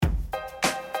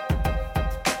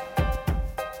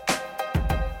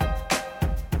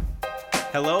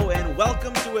Hello and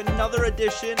welcome to another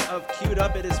edition of Queued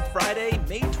Up. It is Friday,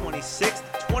 May 26th,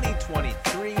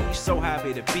 2023. So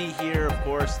happy to be here. Of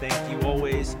course, thank you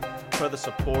always for the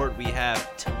support. We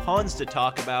have tons to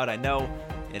talk about. I know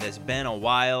it has been a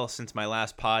while since my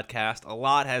last podcast. A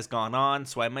lot has gone on,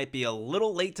 so I might be a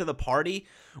little late to the party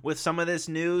with some of this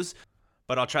news,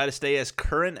 but I'll try to stay as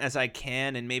current as I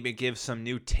can and maybe give some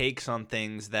new takes on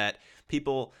things that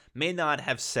people may not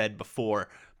have said before.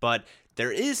 But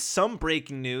there is some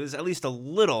breaking news, at least a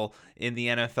little, in the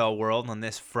NFL world on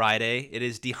this Friday. It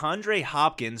is Deandre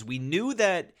Hopkins. We knew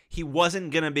that he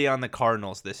wasn't going to be on the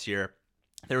Cardinals this year.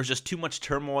 There was just too much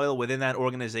turmoil within that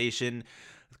organization.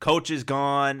 Coach is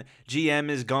gone. GM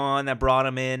is gone that brought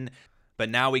him in. But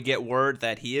now we get word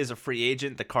that he is a free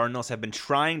agent. The Cardinals have been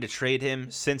trying to trade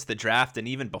him since the draft, and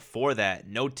even before that,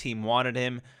 no team wanted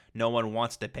him. No one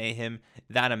wants to pay him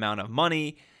that amount of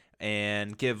money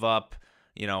and give up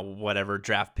whatever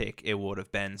draft pick it would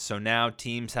have been. So now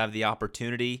teams have the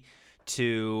opportunity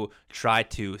to try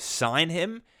to sign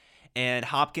him. And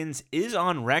Hopkins is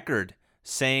on record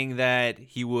saying that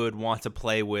he would want to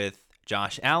play with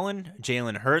Josh Allen,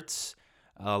 Jalen Hurts,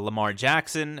 Lamar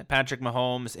Jackson, Patrick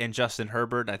Mahomes, and Justin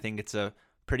Herbert. I think it's a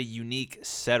pretty unique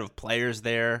set of players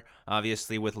there.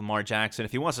 Obviously with Lamar Jackson,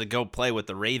 if he wants to go play with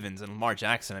the Ravens and Lamar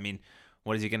Jackson,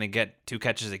 what is he going to get? 2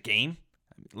 catches a game?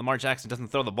 Lamar Jackson doesn't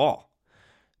throw the ball.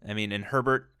 And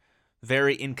Herbert,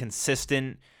 very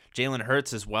inconsistent. Jalen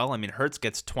Hurts as well. Hurts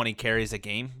gets 20 carries a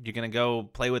game. You're going to go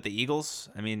play with the Eagles?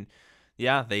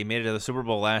 Yeah, they made it to the Super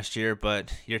Bowl last year,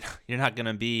 but you're not going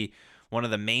to be one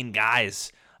of the main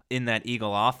guys in that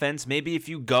Eagle offense. Maybe if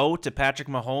you go to Patrick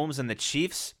Mahomes and the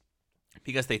Chiefs,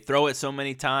 because they throw it so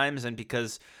many times and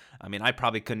because, I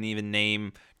probably couldn't even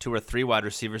name 2 or 3 wide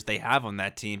receivers they have on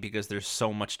that team because there's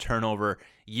so much turnover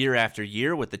year after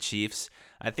year with the Chiefs.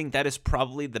 I think that is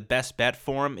probably the best bet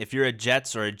for him. If you're a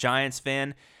Jets or a Giants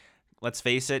fan, let's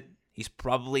face it, he's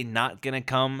probably not going to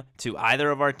come to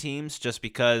either of our teams just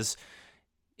because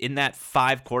in that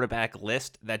 5 quarterback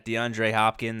list that Deandre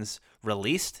Hopkins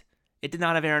released, it did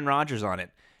not have Aaron Rodgers on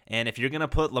it. And if you're going to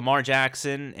put Lamar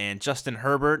Jackson and Justin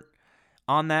Herbert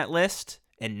on that list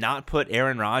and not put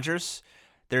Aaron Rodgers,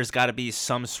 there's got to be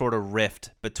some sort of rift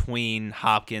between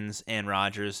Hopkins and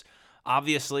Rodgers.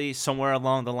 Obviously, somewhere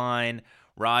along the line,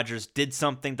 Rodgers did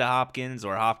something to Hopkins,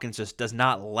 or Hopkins just does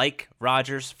not like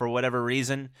Rodgers for whatever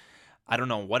reason. I don't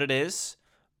know what it is,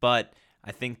 but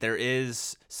I think there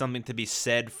is something to be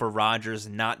said for Rodgers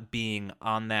not being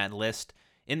on that list.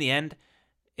 In the end,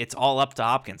 it's all up to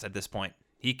Hopkins at this point.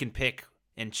 He can pick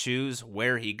and choose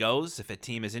where he goes if a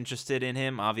team is interested in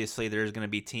him. Obviously, there's going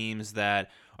to be teams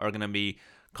that are going to be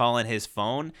calling his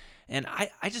phone, and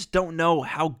I just don't know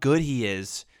how good he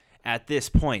is at this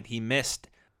point. He missed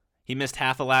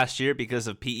half of last year because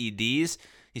of PEDs.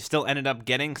 He still ended up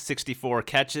getting 64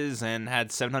 catches and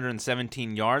had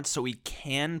 717 yards, so he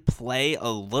can play a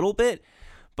little bit.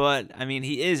 But,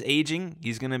 he is aging.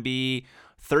 He's going to be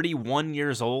 31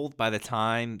 years old by the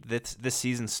time this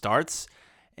season starts.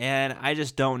 And I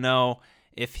just don't know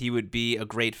if he would be a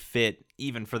great fit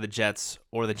even for the Jets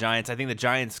or the Giants. I think the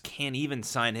Giants can't even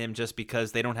sign him just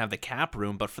because they don't have the cap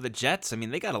room. But for the Jets,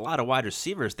 they got a lot of wide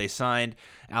receivers. They signed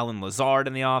Allen Lazard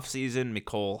in the offseason,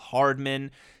 Mecole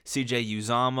Hardman, CJ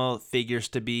Uzomah figures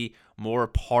to be more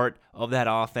part of that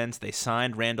offense. They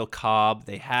signed Randall Cobb.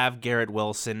 They have Garrett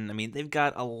Wilson. They've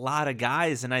got a lot of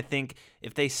guys. And I think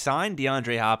if they sign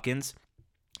DeAndre Hopkins,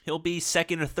 he'll be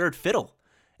second or third fiddle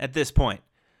at this point.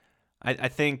 I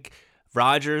think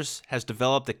Rodgers has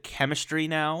developed a chemistry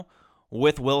now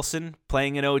with Wilson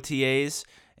playing in OTAs,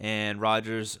 and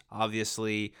Rodgers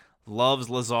obviously loves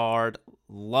Lazard,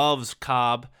 loves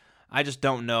Cobb. I just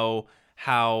don't know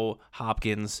how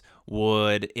Hopkins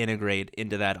would integrate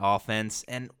into that offense,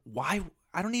 and why.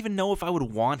 I don't even know if I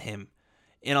would want him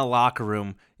in a locker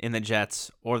room in the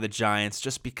Jets or the Giants,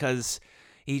 just because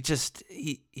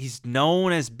he's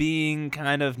known as being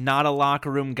kind of not a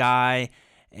locker room guy.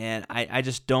 And I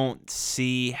just don't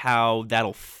see how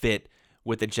that'll fit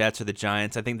with the Jets or the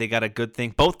Giants. I think they got a good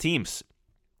thing. Both teams,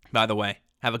 by the way,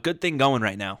 have a good thing going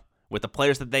right now with the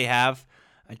players that they have.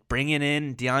 Bringing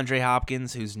in DeAndre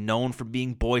Hopkins, who's known for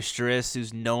being boisterous,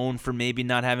 who's known for maybe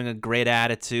not having a great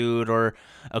attitude or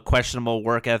a questionable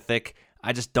work ethic.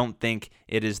 I just don't think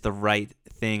it is the right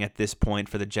thing at this point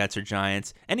for the Jets or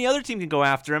Giants. Any other team can go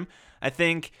after him. I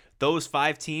think those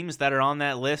 5 teams that are on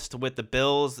that list with the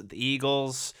Bills, the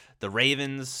Eagles, the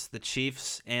Ravens, the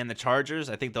Chiefs, and the Chargers,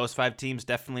 I think those 5 teams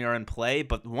definitely are in play.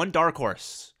 But one dark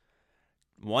horse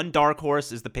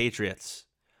is the Patriots.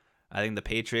 I think the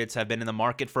Patriots have been in the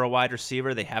market for a wide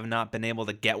receiver. They have not been able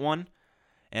to get one.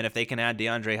 And if they can add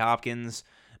DeAndre Hopkins,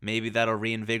 Maybe that'll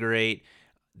reinvigorate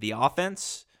the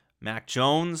offense. Mac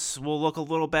Jones will look a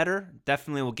little better.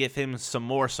 Definitely will give him some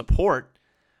more support.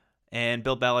 And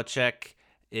Bill Belichick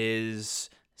is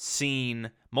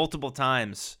seen multiple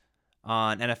times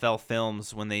on NFL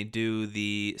films when they do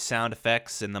the sound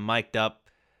effects and the mic'd up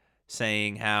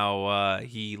saying how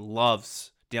he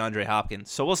loves DeAndre Hopkins.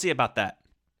 So we'll see about that.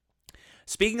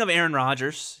 Speaking of Aaron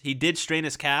Rodgers, he did strain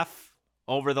his calf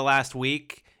over the last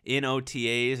week in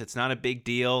OTAs. It's not a big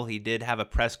deal. He did have a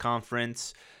press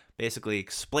conference basically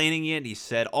explaining it. He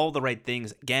said all the right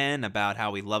things again about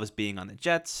how he loves being on the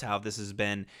Jets, how this has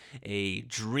been a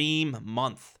dream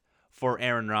month for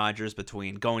Aaron Rodgers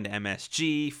between going to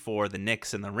MSG, for the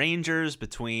Knicks and the Rangers,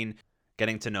 between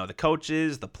getting to know the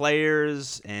coaches, the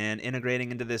players, and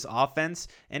integrating into this offense,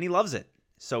 and he loves it.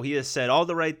 So he has said all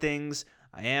the right things.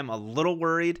 I am a little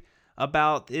worried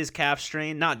about his calf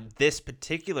strain, not this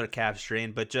particular calf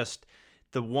strain, but just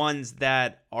the ones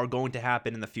that are going to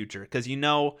happen in the future. Because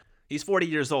he's 40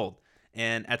 years old,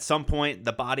 and at some point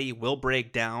the body will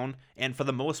break down, and for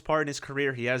the most part in his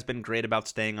career, he has been great about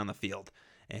staying on the field.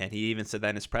 And he even said that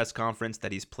in his press conference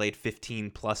that he's played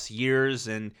 15 plus years,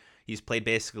 and he's played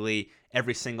basically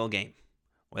every single game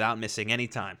without missing any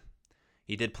time.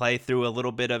 He did play through a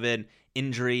little bit of an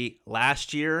injury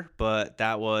last year, but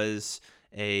that was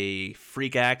a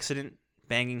freak accident,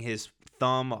 banging his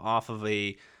thumb off of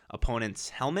a opponent's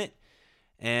helmet,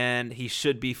 and he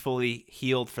should be fully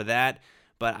healed for that.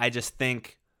 But I just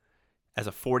think as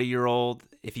a 40-year-old,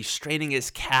 if he's straining his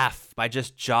calf by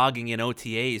just jogging in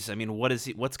OTAs, I mean,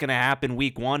 what's going to happen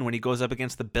week 1 when he goes up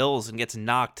against the Bills and gets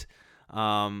knocked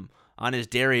on his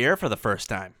derriere for the first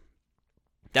time?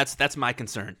 That's my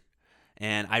concern.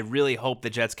 And I really hope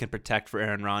the Jets can protect for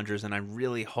Aaron Rodgers, and I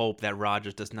really hope that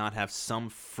Rodgers does not have some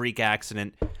freak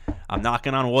accident. I'm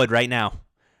knocking on wood right now.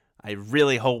 I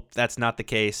really hope that's not the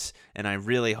case, and I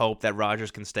really hope that Rodgers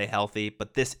can stay healthy.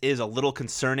 But this is a little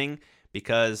concerning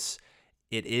because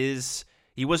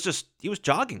he was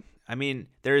jogging. I mean,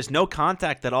 there is no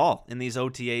contact at all in these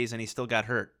OTAs, and he still got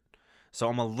hurt. So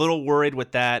I'm a little worried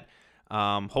with that.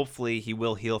 Hopefully he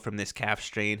will heal from this calf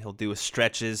strain. He'll do his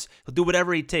stretches. He'll do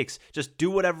whatever he takes. Just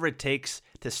do whatever it takes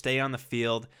to stay on the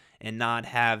field and not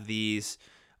have these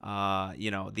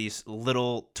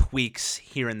little tweaks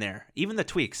here and there. Even the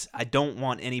tweaks, I don't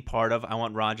want any part of. I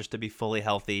want Rodgers to be fully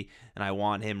healthy, and I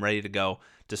want him ready to go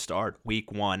to start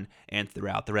week 1 and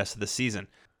throughout the rest of the season.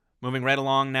 Moving right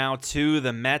along now to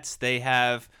the Mets. They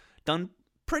have done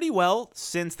pretty well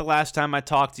since the last time I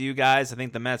talked to you guys. I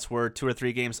think the Mets were 2 or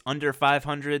 3 games under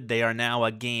 500. They are now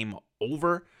a game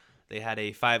over. They had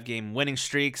a 5-game winning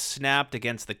streak snapped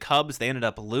against the Cubs. They ended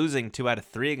up losing 2 out of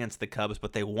 3 against the Cubs,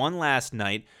 but they won last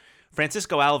night.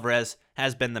 Francisco Alvarez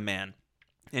has been the man,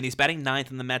 and he's batting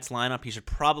 9th in the Mets lineup. He should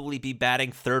probably be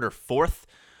batting 3rd or 4th.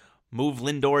 Move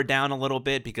Lindor down a little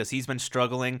bit because he's been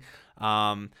struggling.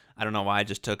 I don't know why I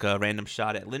just took a random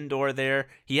shot at Lindor there.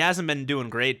 He hasn't been doing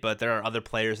great, but there are other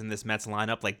players in this Mets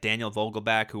lineup like Daniel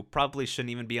Vogelback who probably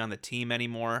shouldn't even be on the team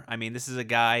anymore. I mean, this is a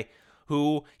guy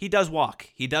who, he does walk.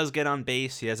 He does get on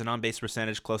base. He has an on-base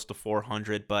percentage close to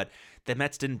 400, but the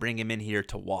Mets didn't bring him in here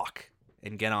to walk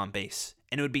and get on base.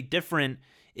 And it would be different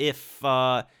if,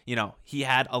 he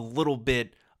had a little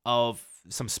bit of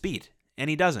some speed. And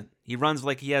he doesn't. He runs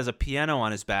like he has a piano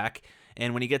on his back,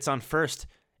 and when he gets on first,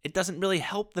 it doesn't really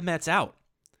help the Mets out.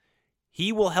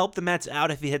 He will help the Mets out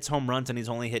if he hits home runs, and he's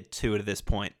only hit 2 to this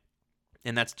point,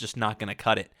 and that's just not going to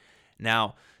cut it.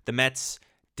 Now, the Mets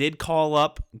did call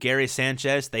up Gary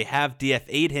Sanchez. They have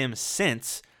DFA'd him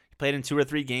since. He played in 2 or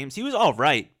 3 games. He was all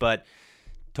right, but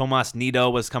Tomas Nido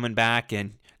was coming back,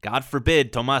 and God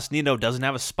forbid Tomas Nido doesn't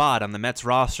have a spot on the Mets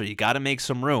roster. You got to make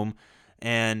some room,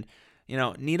 and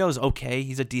Nito's okay.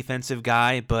 He's a defensive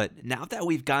guy, but now that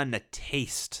we've gotten a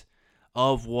taste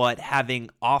of what having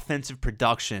offensive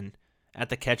production at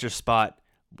the catcher spot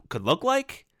could look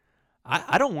like,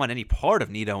 I don't want any part of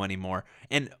Nido anymore.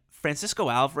 And Francisco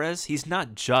Alvarez, he's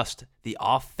not just the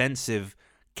offensive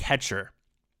catcher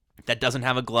that doesn't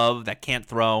have a glove, that can't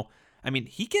throw. I mean,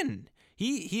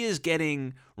 he is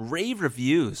getting rave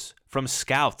reviews from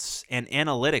scouts and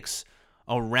analytics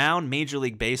around Major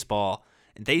League Baseball.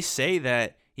 They say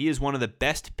that he is one of the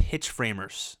best pitch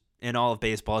framers in all of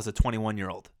baseball as a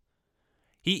 21-year-old.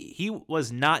 He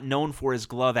was not known for his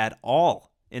glove at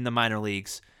all in the minor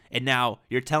leagues. And now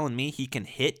you're telling me he can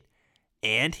hit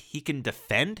and he can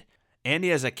defend and he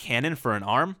has a cannon for an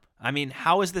arm? I mean,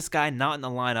 how is this guy not in the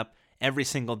lineup every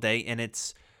single day? And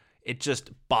it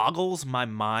just boggles my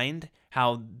mind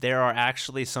how there are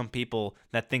actually some people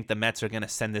that think the Mets are going to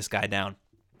send this guy down.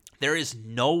 There is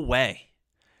no way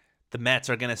the Mets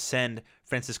are going to send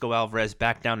Francisco Alvarez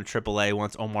back down to AAA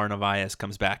once Omar Narvaez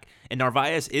comes back. And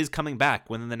Narvaez is coming back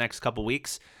within the next couple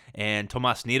weeks. And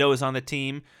Tomas Nido is on the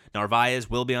team. Narvaez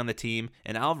will be on the team.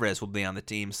 And Alvarez will be on the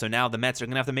team. So now the Mets are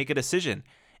going to have to make a decision.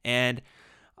 And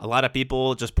a lot of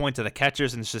people just point to the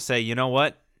catchers and just say, you know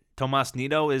what? Tomas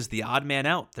Nido is the odd man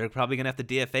out. They're probably going to have to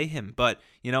DFA him. But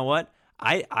you know what?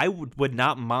 I would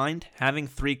not mind having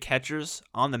 3 catchers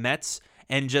on the Mets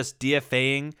and just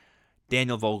DFAing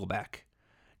Daniel Vogelbach.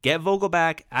 Get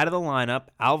Vogelbach out of the lineup.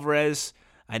 Alvarez,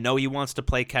 I know he wants to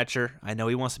play catcher. I know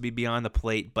he wants to be beyond the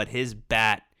plate, but his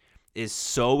bat is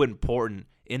so important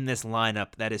in this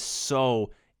lineup that is so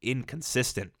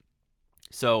inconsistent.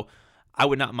 So I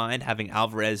would not mind having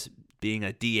Alvarez being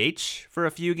a DH for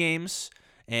a few games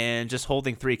and just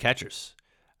holding 3 catchers.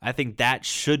 I think that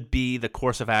should be the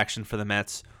course of action for the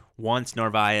Mets once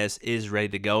Narvaez is ready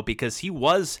to go, because he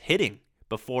was hitting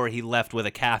before he left with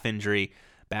a calf injury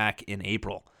back in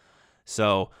April.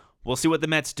 So we'll see what the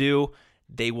Mets do.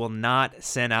 They will not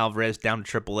send Alvarez down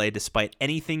to AAA despite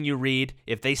anything you read.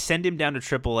 If they send him down to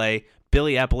AAA,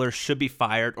 Billy Epler should be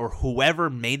fired, or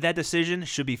whoever made that decision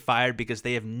should be fired, because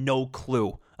they have no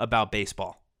clue about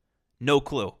baseball. No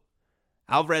clue.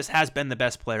 Alvarez has been the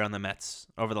best player on the Mets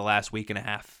over the last week and a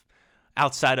half,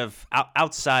 outside of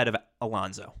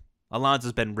Alonso.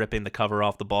 Alonso's been ripping the cover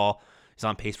off the ball. He's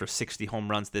on pace for 60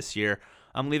 home runs this year.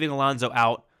 I'm leaving Alonso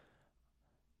out,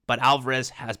 but Alvarez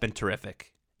has been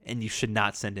terrific, and you should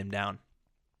not send him down.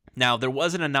 Now, there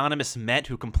was an anonymous Met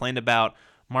who complained about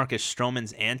Marcus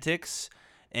Stroman's antics,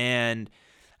 and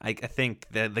I think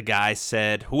the guy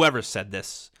said, whoever said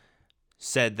this,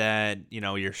 said that,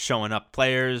 you're showing up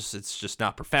players, it's just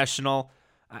not professional.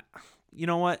 You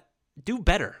know what? Do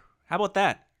better. How about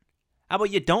that? How about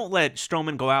you don't let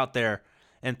Stroman go out there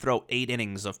and throw 8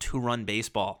 innings of 2-run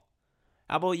baseball?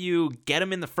 How about you get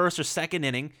him in the first or second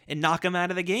inning and knock him out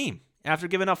of the game after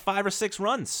giving up 5 or 6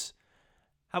 runs?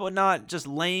 How about not just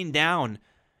laying down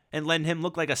and letting him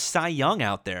look like a Cy Young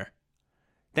out there?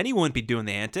 Then he wouldn't be doing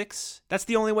the antics. That's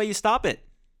the only way you stop it.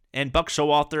 And Buck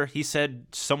Showalter, he said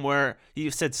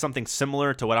something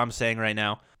similar to what I'm saying right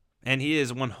now, and he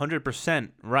is 100%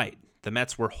 right. The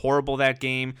Mets were horrible that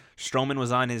game. Stroman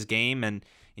was on his game, and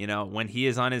when he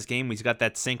is on his game, he's got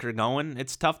that sinker going.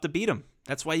 It's tough to beat him.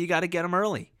 That's why you got to get him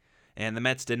early. And the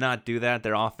Mets did not do that.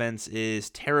 Their offense is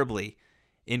terribly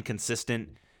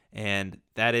inconsistent, and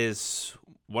that is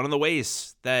one of the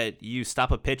ways that you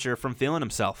stop a pitcher from feeling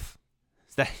himself.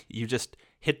 Is that you just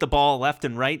hit the ball left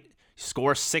and right,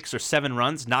 score 6 or 7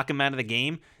 runs, knock him out of the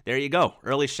game. There you go.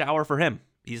 Early shower for him.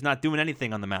 He's not doing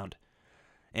anything on the mound.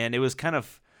 And it was kind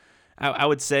of, I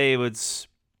would say it was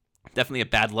definitely a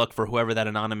bad look for whoever that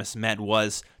anonymous Met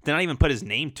was to not even put his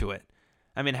name to it.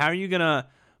 I mean, how are you going to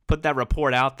put that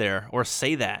report out there or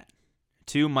say that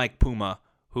to Mike Puma,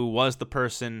 who was the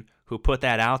person who put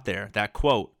that out there, that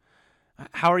quote?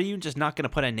 How are you just not going to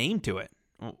put a name to it?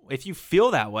 If you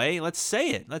feel that way, let's say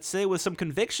it. Let's say it with some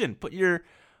conviction. Put your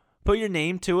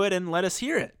name to it and let us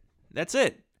hear it. That's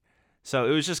it. So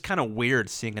it was just kind of weird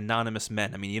seeing anonymous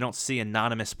men. I mean, you don't see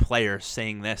anonymous players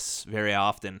saying this very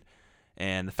often.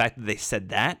 And the fact that they said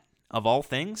that, of all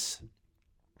things,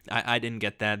 I didn't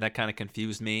get that. That kind of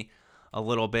confused me a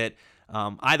little bit.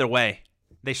 Either way,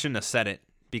 they shouldn't have said it,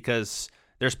 because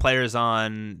there's players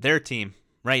on their team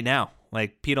right now,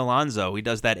 like Pete Alonso. He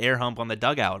does that air hump on the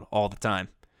dugout all the time.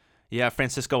 You have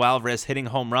Francisco Alvarez hitting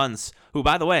home runs, who,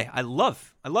 by the way, I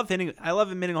love him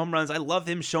hitting home runs. I love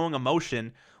him showing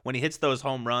emotion when he hits those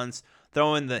home runs,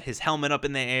 throwing his helmet up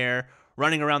in the air,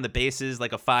 running around the bases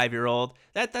like a 5-year-old.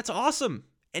 That's awesome.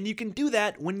 And you can do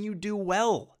that when you do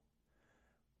well.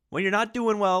 When you're not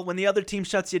doing well, when the other team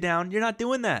shuts you down, you're not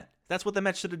doing that. That's what the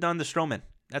Mets should have done to Stroman.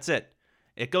 That's it.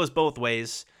 It goes both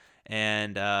ways,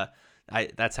 and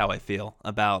that's how I feel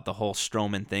about the whole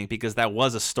Stroman thing, because that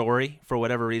was a story for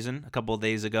whatever reason a couple of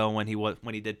days ago when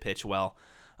he did pitch well.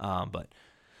 But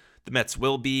the Mets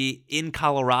will be in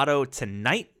Colorado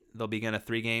tonight. They'll begin a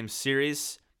 3-game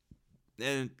series,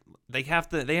 and they have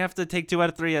to take 2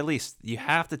 out of 3 at least. You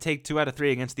have to take 2 out of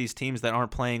 3 against these teams that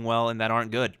aren't playing well and that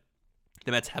aren't good.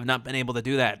 The Mets have not been able to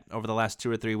do that over the last 2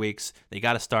 or 3 weeks. They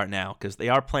got to start now, because they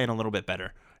are playing a little bit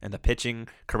better. And the pitching,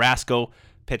 Carrasco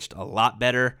pitched a lot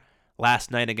better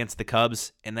last night against the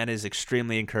Cubs, and that is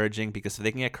extremely encouraging, because if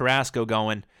they can get Carrasco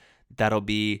going, that'll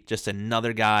be just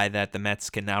another guy that the Mets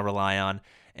can now rely on,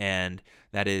 and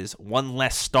that is one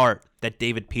less start that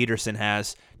David Peterson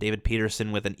has. David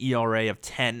Peterson with an ERA of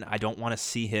 10. I don't want to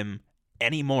see him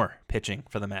anymore pitching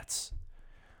for the Mets.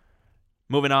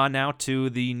 Moving on now to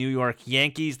the New York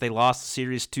Yankees. They lost the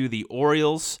series to the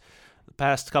Orioles. The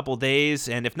past couple days,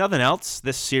 and if nothing else,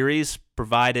 this series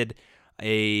provided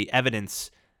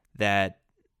evidence that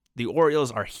the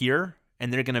Orioles are here,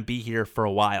 and they're going to be here for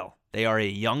a while. They are a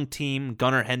young team.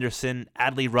 Gunnar Henderson,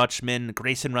 Adley Rutschman,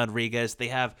 Grayson Rodriguez. They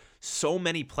have so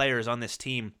many players on this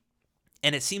team,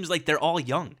 and it seems like they're all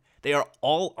young. They are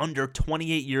all under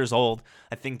 28 years old.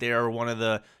 I think they are one of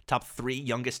the top 3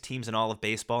 youngest teams in all of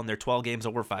baseball, and they're 12 games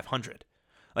over 500.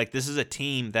 Like, this is a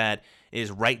team that is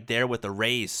right there with the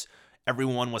Rays.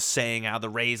 Everyone was saying how the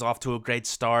Rays off to a great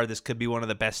start. This could be one of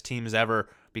the best teams ever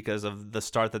because of the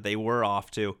start that they were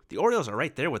off to. The Orioles are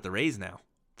right there with the Rays now.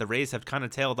 The Rays have kind of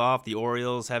tailed off. The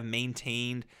Orioles have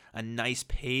maintained a nice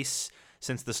pace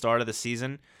since the start of the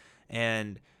season.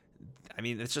 And, I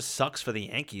mean, it just sucks for the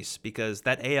Yankees because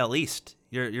that AL East,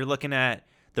 you're looking at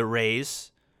the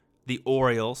Rays, the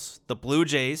Orioles, the Blue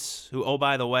Jays, who, oh,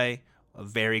 by the way, a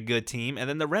very good team. And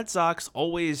then the Red Sox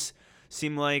always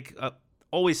seem like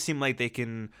they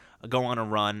can go on a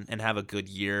run and have a good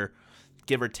year,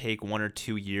 give or take 1 or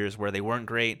 2 years where they weren't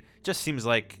great. Just seems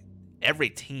like every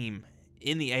team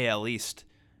in the AL East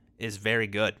is very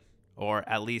good, or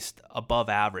at least above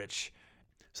average.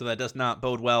 So that does not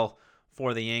bode well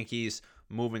for the Yankees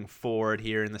moving forward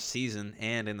here in the season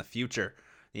and in the future.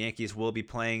 The Yankees will be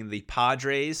playing the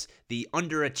Padres, the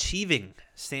underachieving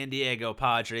San Diego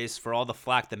Padres, for all the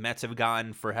flack the Mets have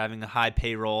gotten for having a high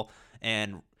payroll,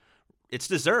 and it's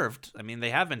deserved. I mean, they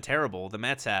have been terrible. The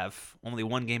Mets have only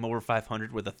 1 game over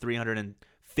 500 with a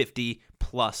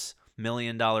 $350+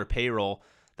 million payroll.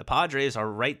 The Padres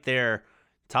are right there,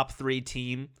 top 3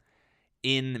 team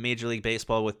in Major League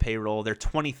Baseball with payroll. They're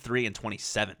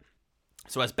 23-27.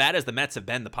 So as bad as the Mets have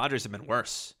been, the Padres have been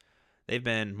worse. They've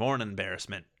been more an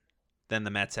embarrassment than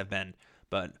the Mets have been.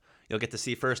 But you'll get to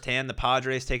see firsthand the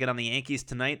Padres take it on the Yankees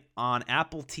tonight on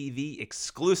Apple TV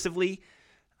exclusively.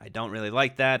 I don't really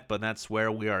like that, but that's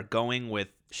where we are going with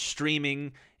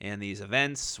streaming and these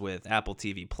events with Apple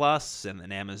TV Plus and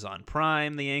then Amazon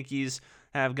Prime. The Yankees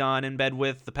have gone in bed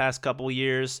with the past couple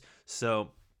years. So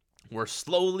we're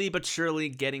slowly but surely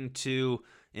getting to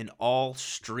an all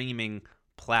streaming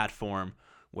platform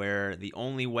where the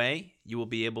only way you will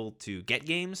be able to get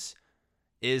games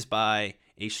is by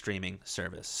a streaming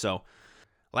service. So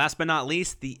last but not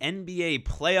least, the NBA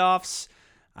playoffs.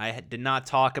 I did not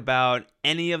talk about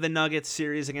any of the Nuggets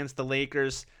series against the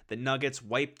Lakers. The Nuggets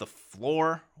wiped the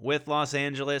floor with Los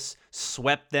Angeles,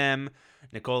 swept them.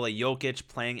 Nikola Jokic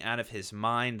playing out of his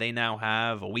mind. They now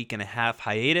have a 1.5-week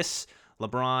hiatus.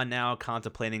 LeBron now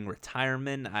contemplating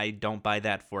retirement. I don't buy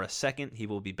that for a second. He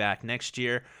will be back next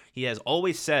year. He has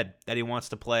always said that he wants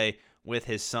to play with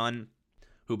his son,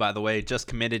 who, by the way, just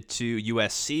committed to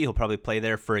USC. He'll probably play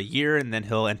there for a year, and then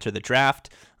he'll enter the draft.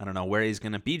 I don't know where he's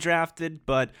going to be drafted,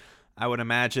 but I would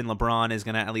imagine LeBron is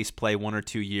going to at least play 1 or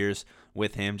 2 years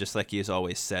with him, just like he has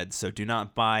always said. So do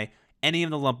not buy any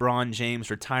of the LeBron James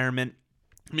retirement.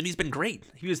 I mean, he's been great.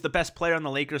 He was the best player on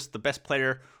the Lakers, the best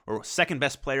player or second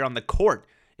best player on the court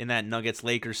in that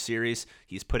Nuggets-Lakers series.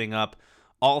 He's putting up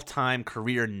all-time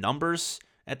career numbers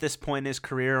at this point in his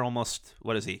career. Almost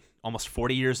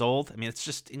 40 years old. I mean, it's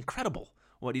just incredible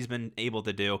what he's been able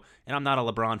to do. And I'm not a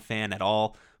LeBron fan at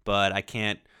all, but I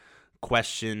can't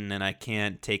question and I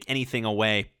can't take anything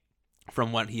away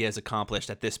from what he has accomplished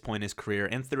at this point in his career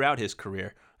and throughout his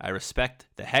career. I respect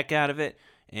the heck out of it,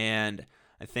 and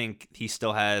I think he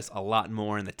still has a lot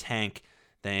more in the tank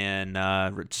than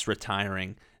just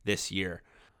retiring this year.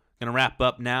 Going to wrap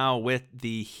up now with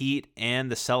the Heat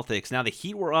and the Celtics. Now, the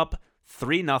Heat were up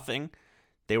 3-0.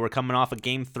 They were coming off of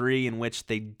Game 3 in which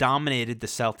they dominated the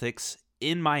Celtics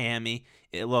in Miami.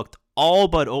 It looked all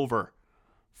but over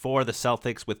for the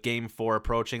Celtics with Game 4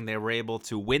 approaching. They were able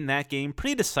to win that game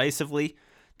pretty decisively.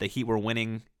 The Heat were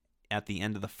winning at the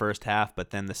end of the first half, but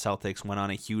then the Celtics went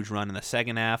on a huge run in the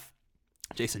second half.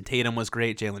 Jason Tatum was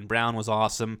great. Jaylen Brown was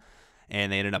awesome, and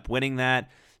they ended up winning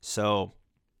that. So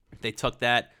they took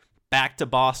that back to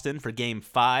Boston for Game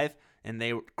 5, and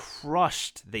they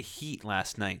crushed the Heat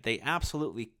last night. They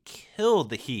absolutely killed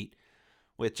the Heat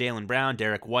with Jaylen Brown,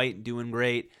 Derek White doing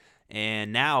great,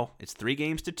 and now it's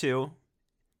 3-2.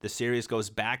 The series goes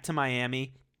back to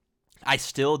Miami. I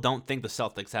still don't think the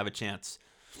Celtics have a chance.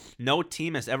 No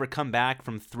team has ever come back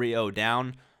from 3-0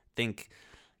 down. I think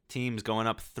teams going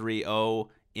up 3-0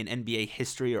 in NBA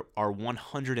history are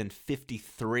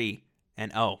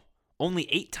 153-0.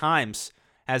 Only 8 times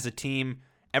has a team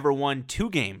ever won 2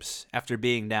 games after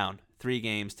being down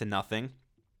 3-0.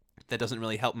 That doesn't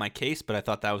really help my case, but I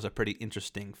thought that was a pretty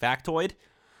interesting factoid.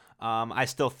 I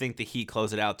still think the Heat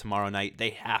close it out tomorrow night.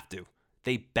 They have to.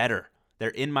 They better. They're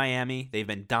in Miami. They've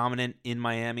been dominant in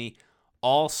Miami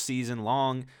all season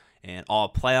long. and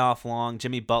all playoff long.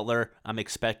 Jimmy Butler, I'm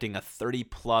expecting a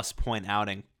 30-plus point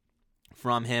outing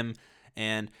from him.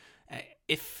 And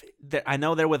I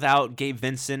know they're without Gabe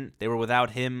Vincent. They were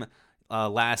without him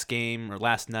last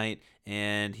night,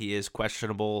 and he is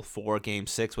questionable for Game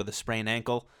 6 with a sprained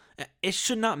ankle. It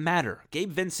should not matter.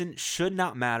 Gabe Vincent should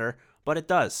not matter, but it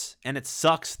does. And it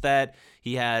sucks that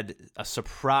he had a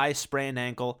surprise sprained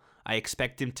ankle. I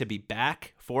expect him to be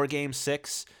back for Game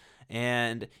 6.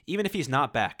 And even if he's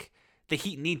not back, the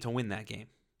Heat need to win that game.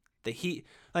 The Heat,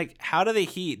 how do the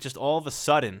Heat just all of a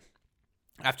sudden,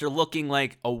 after looking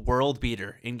like a world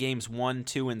beater in Games 1,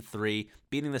 2, and 3,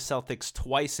 beating the Celtics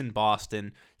twice in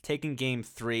Boston, taking Game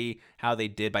 3, how they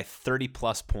did by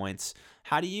 30-plus points,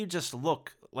 how do you just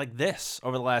look like this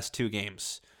over the last 2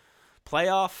 games?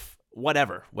 Playoff,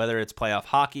 whatever, whether it's playoff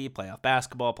hockey, playoff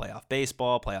basketball, playoff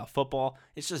baseball, playoff football,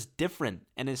 it's just different,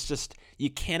 and it's just, you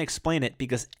can't explain it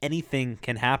because anything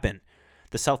can happen.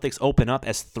 The Celtics open up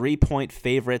as 3-point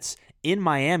favorites in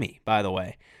Miami, by the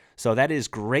way. So that is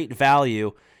great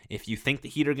value. If you think the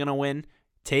Heat are going to win,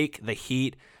 take the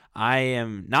Heat. I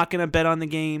am not going to bet on the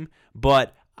game,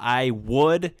 but I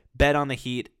would bet on the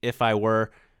Heat if I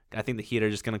were. I think the Heat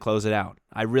are just going to close it out.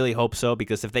 I really hope so,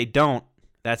 because if they don't,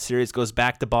 that series goes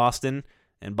back to Boston,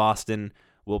 and Boston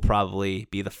will probably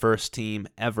be the first team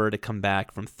ever to come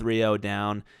back from 3-0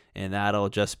 down, and that'll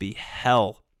just be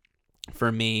hell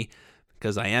for me,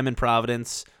 because I am in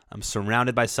Providence. I'm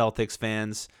surrounded by Celtics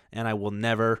fans, and I will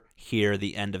never hear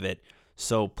the end of it.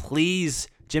 So please,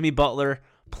 Jimmy Butler,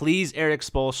 please, Eric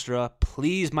Spoelstra,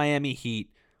 please, Miami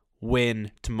Heat,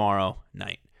 win tomorrow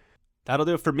night. That'll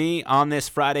do it for me on this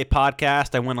Friday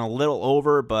podcast. I went a little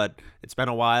over, but it's been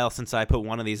a while since I put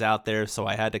one of these out there, so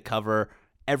I had to cover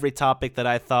every topic that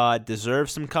I thought deserved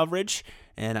some coverage,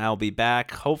 and I'll be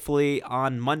back hopefully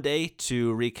on Monday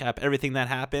to recap everything that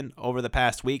happened over the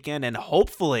past weekend, and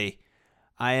hopefully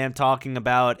I am talking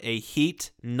about a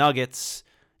Heat Nuggets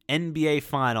NBA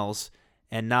Finals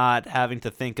and not having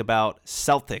to think about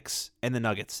Celtics and the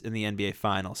Nuggets in the NBA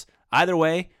Finals. Either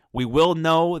way, we will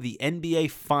know the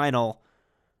NBA Final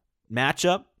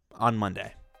matchup on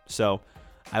Monday. So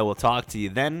I will talk to you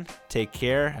then. Take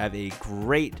care. Have a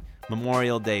great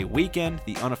Memorial Day weekend.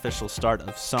 The unofficial start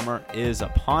of summer is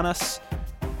upon us.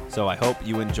 So I hope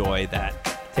you enjoy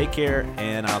that. Take care,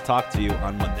 and I'll talk to you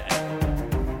on Monday.